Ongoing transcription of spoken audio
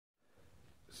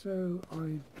So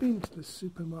I've been to the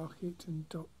supermarket and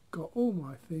got all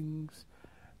my things,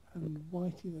 and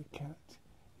Whitey the cat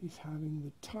is having the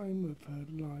time of her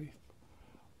life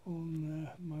on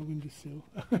my windowsill.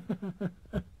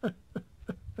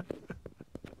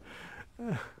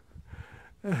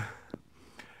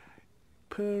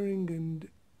 Purring and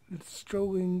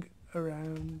strolling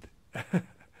around,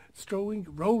 rolling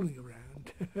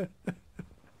around.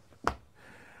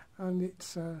 And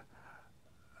it's,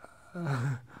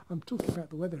 I'm talking about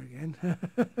the weather again.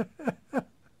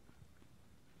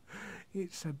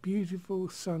 It's a beautiful,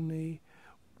 sunny,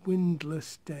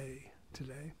 windless day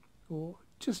today, or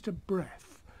just a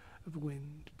breath of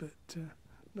wind, but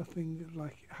nothing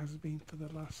like it has been for the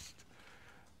last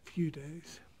few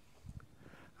days.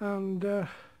 And I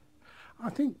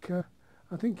think in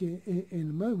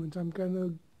a moment I'm going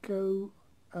to go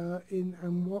in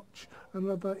and watch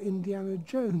another Indiana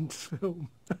Jones film.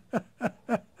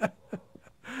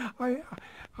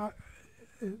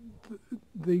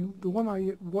 The one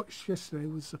I watched yesterday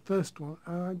was the first one,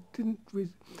 and I didn't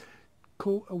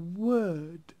call a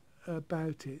word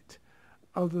about it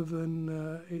other than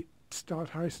it starred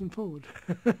Harrison Ford.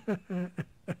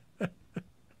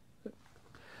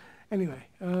 Anyway,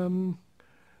 I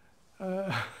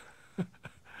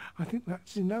think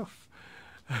that's enough.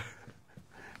 I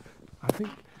think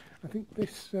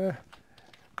this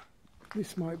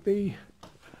might be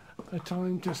a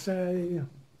time to say,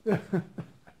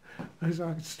 as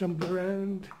I stumble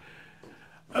around,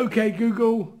 "Okay,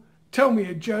 Google, tell me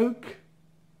a joke."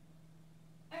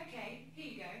 Okay,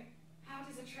 here you go. How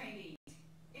does a train eat?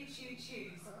 It chews.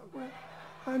 Well,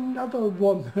 another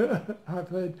one that I've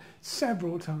heard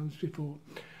several times before.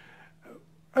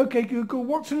 "Okay, Google,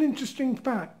 what's an interesting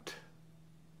fact?"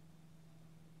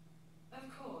 Of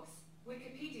course,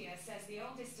 Wikipedia says the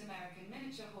oldest American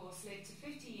miniature horse lived to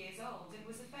 50 years old and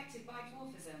was affected by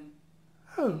dwarfism.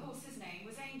 Oh. The horse's name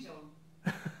was Angel.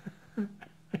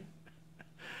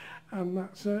 And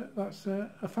that's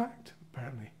a fact,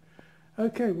 apparently.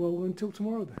 Okay, well, until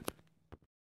tomorrow then.